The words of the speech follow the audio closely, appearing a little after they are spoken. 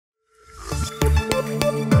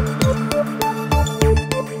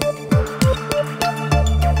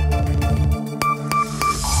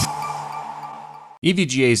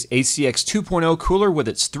EVGA's ACX 2.0 cooler with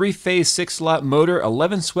its 3-phase 6-slot motor,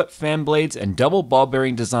 11 swept fan blades, and double ball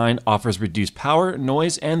bearing design offers reduced power,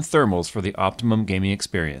 noise, and thermals for the optimum gaming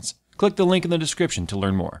experience. Click the link in the description to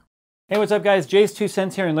learn more. Hey, what's up guys?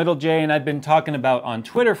 Jayz2Cents here in Little Jay, and I've been talking about on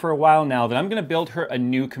Twitter for a while now that I'm going to build her a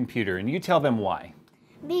new computer, and you tell them why.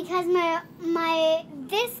 Because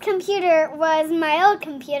this computer was my old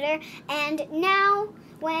computer, and now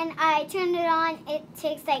when I turn it on, it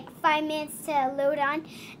takes like 5 minutes to load on,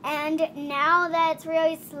 and now that it's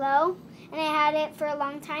really slow, and I had it for a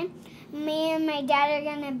long time, me and my dad are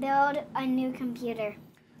gonna build a new computer.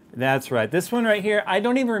 That's right. This one right here, I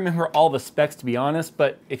don't even remember all the specs to be honest,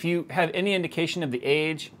 but if you have any indication of the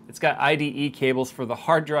age, it's got IDE cables for the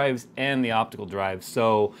hard drives and the optical drives,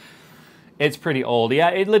 so it's pretty old. Yeah,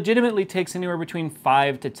 it legitimately takes anywhere between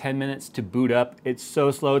 5 to 10 minutes to boot up. It's so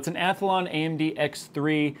slow. It's an Athlon AMD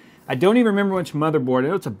X3. I don't even remember which motherboard. I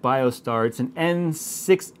know it's a BioStar. It's an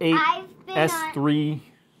N68S3.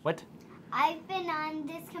 What? I've been on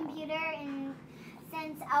this computer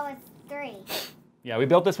since I was 3. Yeah, we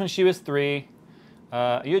built this when she was 3. You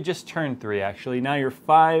had just turned 3 actually. Now you're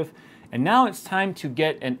 5. And now it's time to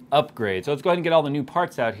get an upgrade. So let's go ahead and get all the new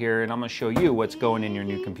parts out here, and I'm gonna show you what's going in your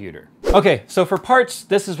new computer. Okay, so for parts,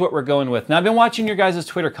 this is what we're going with. Now I've been watching your guys'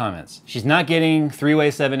 Twitter comments. She's not getting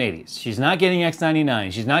 3-way 780s. She's not getting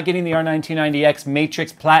X99. She's not getting the R9 290X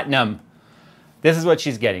Matrix Platinum. This is what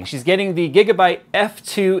she's getting. She's getting the Gigabyte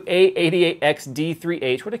F2 A88X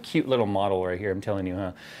D3H. What a cute little model right here, I'm telling you,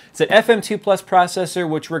 huh? It's an FM2 Plus processor,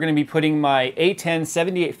 which we're gonna be putting my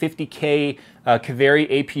A10-7850K Kaveri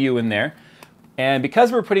APU in there. And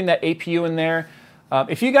because we're putting that APU in there,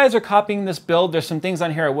 if you guys are copying this build, there's some things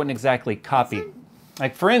on here I wouldn't exactly copy.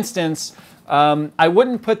 Like for instance, I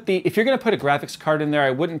wouldn't put if you're gonna put a graphics card in there, I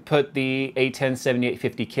wouldn't put the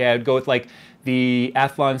A10-7850K. I would go with like the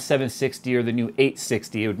Athlon 760 or the new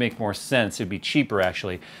 860. It would make more sense. It would be cheaper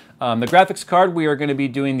actually. The graphics card, we are going to be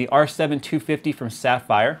doing the R7 250 from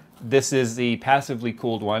Sapphire. This is the passively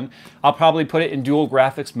cooled one. I'll probably put it in dual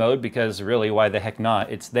graphics mode because really, why the heck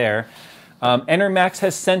not? It's there. Enermax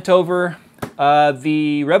has sent over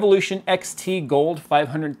the Revolution XT Gold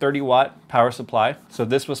 530 watt power supply. So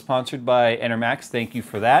this was sponsored by Enermax. Thank you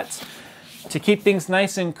for that. To keep things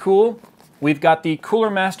nice and cool, we've got the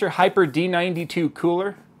Cooler Master Hyper D92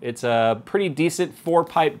 cooler. It's a pretty decent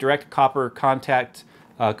 4-pipe direct copper contact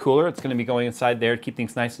cooler. It's going to be going inside there to keep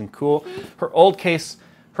things nice and cool. Her old case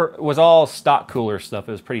was all stock cooler stuff.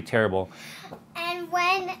 It was pretty terrible. And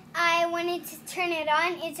when I wanted to turn it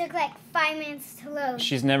on, it took like 5 minutes to load.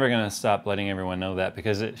 She's never going to stop letting everyone know that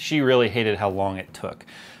because she really hated how long it took.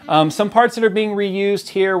 Some parts that are being reused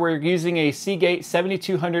here, we're using a Seagate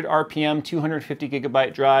 7200 RPM 250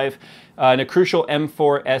 gigabyte drive and a Crucial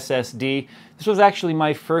M4 SSD. This was actually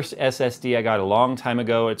my first SSD I got a long time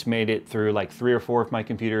ago. It's made it through like 3 or 4 of my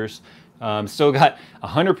computers. Still got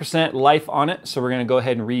 100% life on it, so we're going to go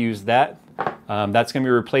ahead and reuse that. That's going to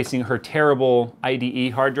be replacing her terrible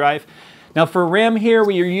IDE hard drive. Now for RAM here,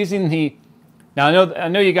 we are using the... Now I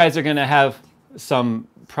know you guys are going to have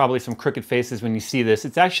probably some crooked faces when you see this.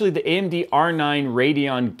 It's actually the AMD R9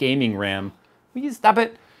 Radeon gaming RAM. Will you stop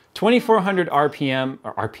it? 2400 RPM,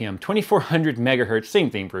 2400 megahertz, same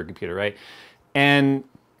thing for a computer, right? And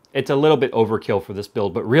it's a little bit overkill for this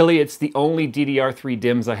build, but really it's the only DDR3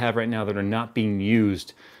 DIMMs I have right now that are not being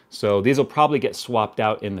used. So these will probably get swapped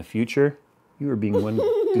out in the future. You are being one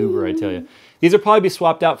goober, I tell you. These will probably be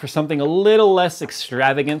swapped out for something a little less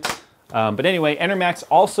extravagant. But anyway, Enermax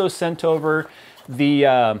also sent over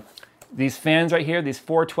these fans right here, these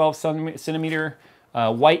 412 centimeter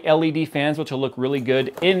white LED fans, which will look really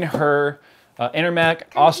good in her Enermax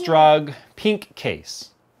Ostrog pink case.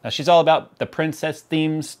 Now she's all about the princess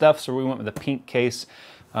theme stuff, so we went with the pink case.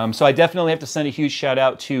 So I definitely have to send a huge shout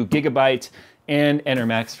out to Gigabyte and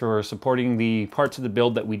Enermax for supporting the parts of the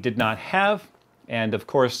build that we did not have. And of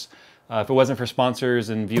course, if it wasn't for sponsors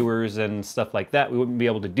and viewers and stuff like that, we wouldn't be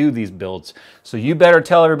able to do these builds. So you better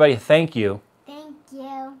tell everybody thank you. Thank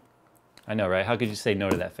you. I know, right? How could you say no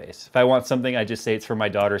to that face? If I want something, I just say it's for my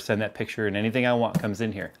daughter, send that picture, and anything I want comes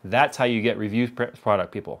in here. That's how you get review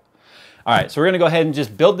product, people. All right, so we're gonna go ahead and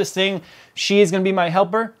just build this thing. She is gonna be my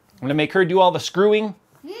helper. I'm gonna make her do all the screwing.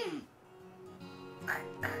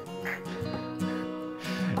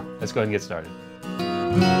 Let's go ahead and get started.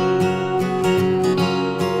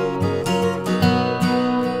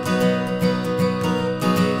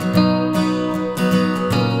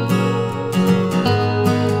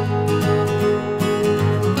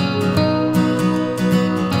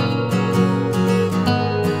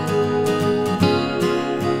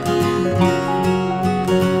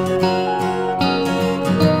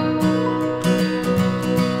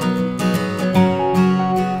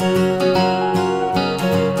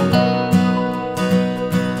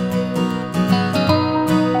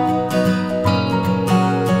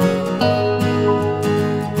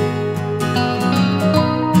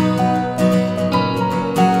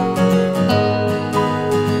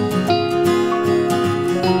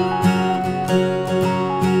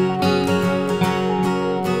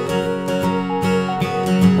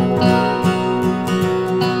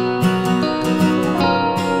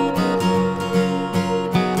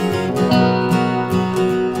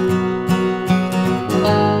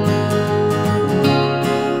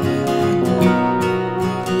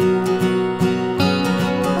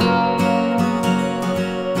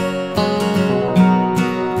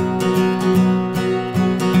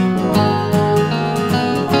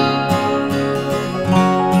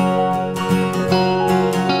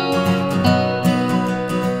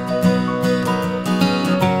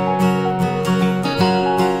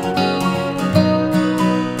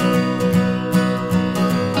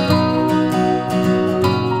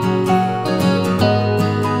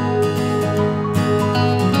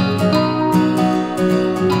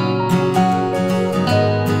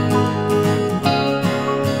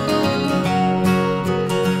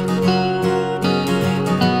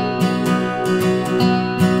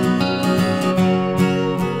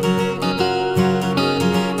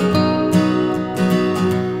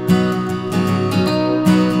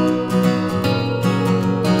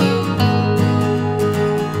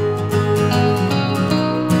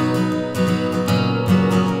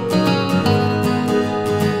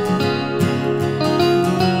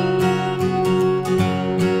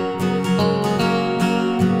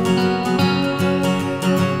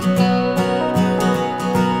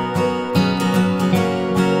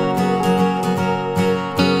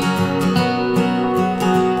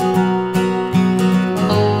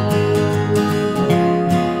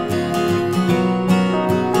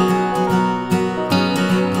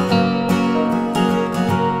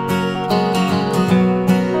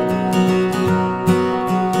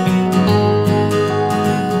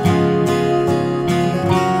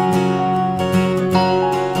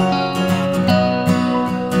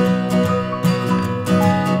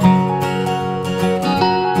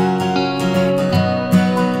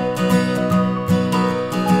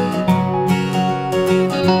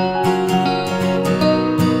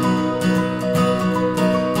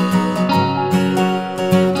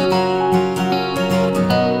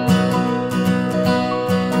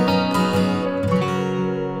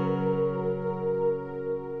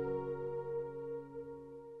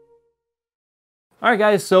 All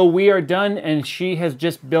right, guys, so we are done, and she has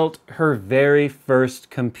just built her very first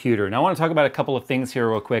computer. Now, I want to talk about a couple of things here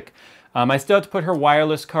real quick. I still have to put her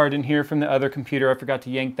wireless card in here from the other computer. I forgot to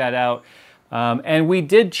yank that out. And we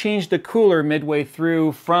did change the cooler midway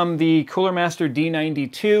through from the Cooler Master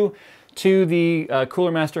D92 to the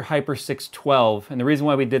Cooler Master Hyper 612. And the reason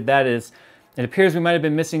why we did that is it appears we might have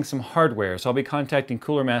been missing some hardware. So I'll be contacting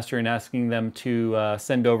Cooler Master and asking them to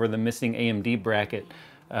send over the missing AMD bracket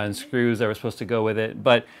and screws that were supposed to go with it.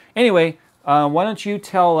 But anyway, why don't you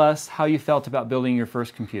tell us how you felt about building your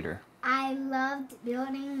first computer? I loved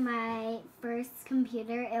building my first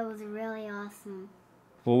computer. It was really awesome.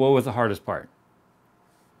 Well, what was the hardest part?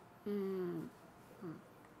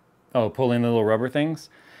 Oh, pulling the little rubber things?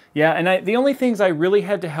 Yeah, and the only things I really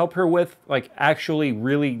had to help her with, like actually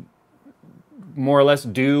really more or less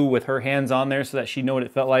do with her hands on there so that she knew what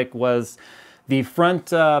it felt like, was the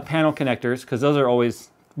front panel connectors, because those are always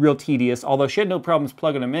real tedious, although she had no problems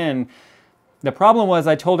plugging them in. The problem was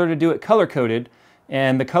I told her to do it color-coded,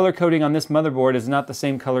 and the color coding on this motherboard is not the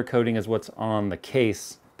same color coding as what's on the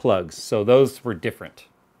case plugs, so those were different.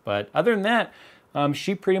 But other than that,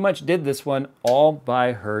 she pretty much did this one all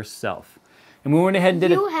by herself. And we went ahead and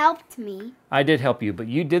did it. You helped me. I did help you, but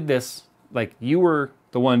you did this like you were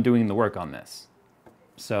the one doing the work on this.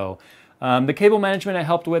 So the cable management I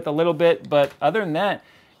helped with a little bit, but other than that,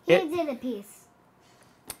 You did a piece.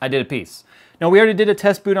 I did a piece. Now, we already did a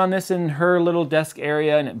test boot on this in her little desk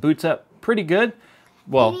area, and it boots up pretty good.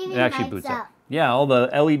 Well, it actually boots up. Yeah, all the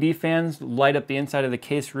LED fans light up the inside of the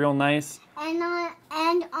case real nice.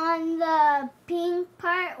 And on the pink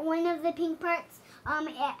part, one of the pink parts,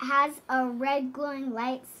 it has a red glowing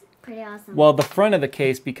lights. Pretty awesome. Well, the front of the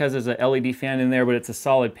case, because there's a LED fan in there, but it's a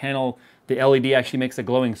solid panel, the LED actually makes a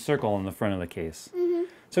glowing circle in the front of the case.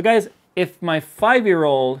 So guys, if my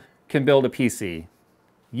 5-year-old can build a PC,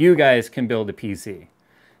 you guys can build a PC.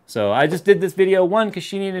 So I just did this video, 1, because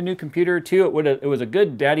she needed a new computer, 2, it was a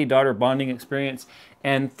good daddy-daughter bonding experience,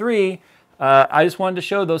 and 3, I just wanted to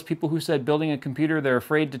show those people who said building a computer, they're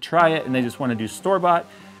afraid to try it, and they just want to do store-bought.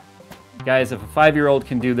 Guys, if a 5-year-old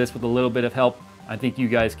can do this with a little bit of help, I think you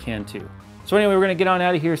guys can too. So anyway, we're going to get on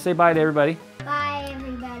out of here. Say bye to everybody. Bye,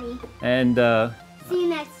 everybody. And see you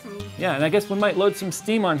next time. Yeah, and I guess we might load some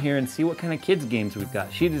Steam on here and see what kind of kids games we've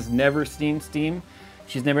got. She has never seen Steam.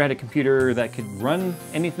 She's never had a computer that could run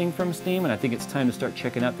anything from Steam, and I think it's time to start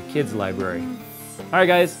checking out the kids' library. All right,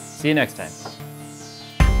 guys, see you next time.